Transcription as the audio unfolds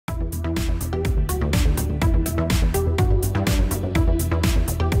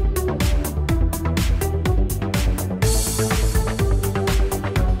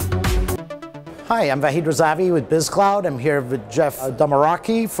Hi, I'm Vahid Razavi with BizCloud. I'm here with Geoff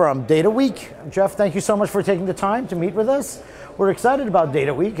Domoracki from DataWeek. Geoff, thank you so much for taking the time to meet with us. We're excited about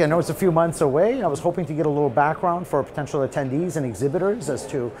DataWeek. I know it's a few months away. I was hoping to get a little background for potential attendees and exhibitors as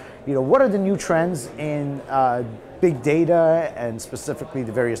to, what are the new trends in big data and specifically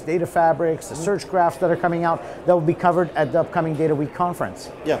the various data fabrics, the search graphs that are coming out that will be covered at the upcoming DataWeek conference.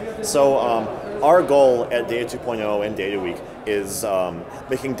 Yeah, so our goal at Data 2.0 and DataWeek is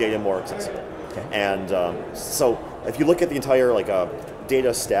making data more accessible. Okay. And so if you look at the entire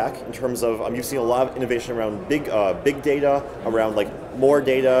data stack in terms of, you've seen a lot of innovation around big data, around more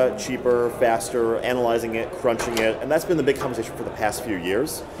data, cheaper, faster, analyzing it, crunching it, and that's been the big conversation for the past few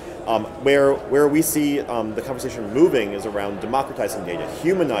years. Where we see the conversation moving is around democratizing data,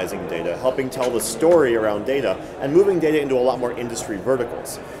 humanizing data, helping tell the story around data, and moving data into a lot more industry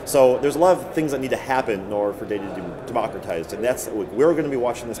verticals. So there's a lot of things that need to happen in order for data to be democratized, and that's we're going to be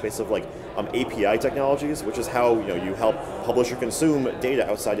watching the space of API technologies, which is how you help publish or consume data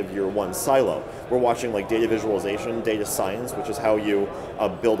outside of your one silo. We're watching data visualization, data science, which is how you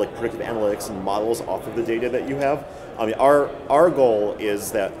build predictive analytics and models off of the data that you have. Our goal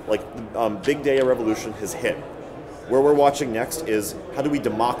is that big data revolution has hit. Where we're watching next is how do we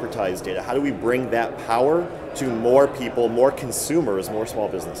democratize data? How do we bring that power to more people, more consumers, more small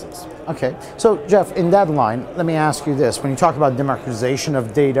businesses? Okay, so Geoff, in that line, let me ask you this. When you talk about democratization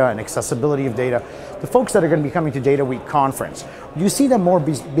of data and accessibility of data, the folks that are going to be coming to DataWeek conference, do you see them more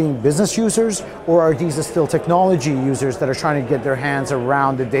being business users, or are these still technology users that are trying to get their hands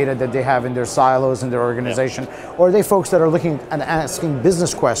around the data that they have in their silos in their organization? Yeah. Or are they folks that are looking and asking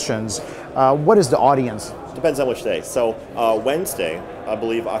business questions? What is the audience? Depends on which day. So Wednesday, I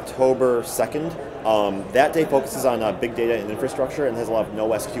believe October 2nd, that day focuses on big data and infrastructure and has a lot of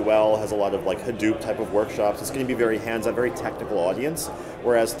NoSQL, has a lot of Hadoop type of workshops. It's going to be very hands-on, very technical audience.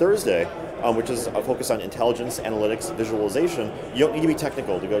 Whereas Thursday, which is a focus on intelligence, analytics, visualization, you don't need to be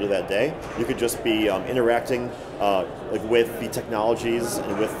technical to go to that day. You could just be interacting with the technologies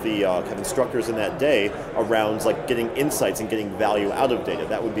and with the kind of instructors in that day around getting insights and getting value out of data.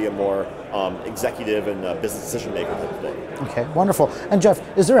 That would be a more executive and business decision maker type of day. Okay, wonderful. And Geoff,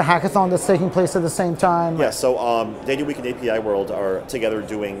 is there a hackathon that's taking place at the same time? Yeah, so DataWeek and API World are together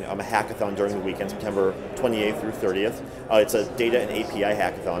doing a hackathon during the weekend, September 28th through 30th. It's a data and API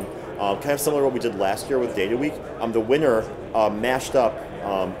hackathon. Kind of similar to what we did last year with DataWeek. The winner mashed up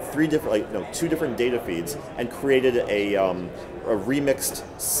two different data feeds and created a remixed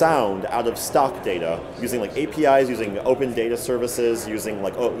sound out of stock data using APIs, using open data services, using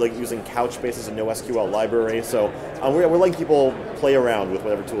using Couchbase's and NoSQL library. So we're letting people play around with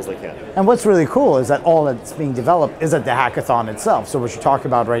whatever tools they can. And what's really cool is that all that's being developed is at the hackathon itself. So what you talk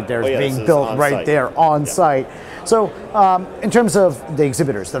about right there is being built right there on site. So in terms of the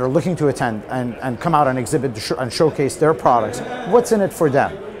exhibitors that are looking to attend and come out and exhibit and showcase their products, what's in it for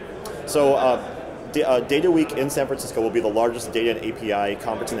them? So DataWeek in San Francisco will be the largest data and API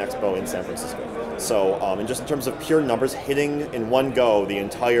conference and expo in San Francisco. So and just in terms of pure numbers, hitting in one go the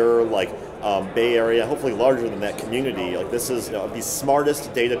entire Bay Area, hopefully larger than that community. This is the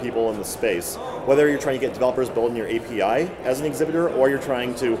smartest data people in the space. Whether you're trying to get developers building your API as an exhibitor, or you're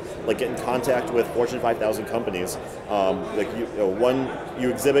trying to get in contact with Fortune 5000 companies, you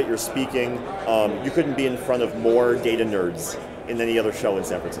exhibit, you're speaking. You couldn't be in front of more data nerds in any other show in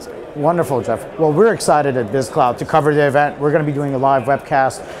San Francisco. Wonderful, Geoff. Well, we're excited at BizCloud to cover the event. We're going to be doing a live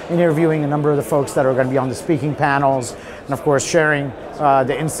webcast, interviewing a number of the folks that are going to be on the speaking panels, and of course sharing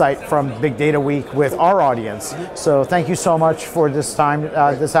the insight from Big Data Week with our audience. So thank you so much for this time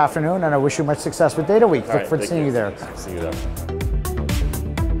this afternoon, and I wish you much success with Data Week. Look forward to seeing you there. See you there.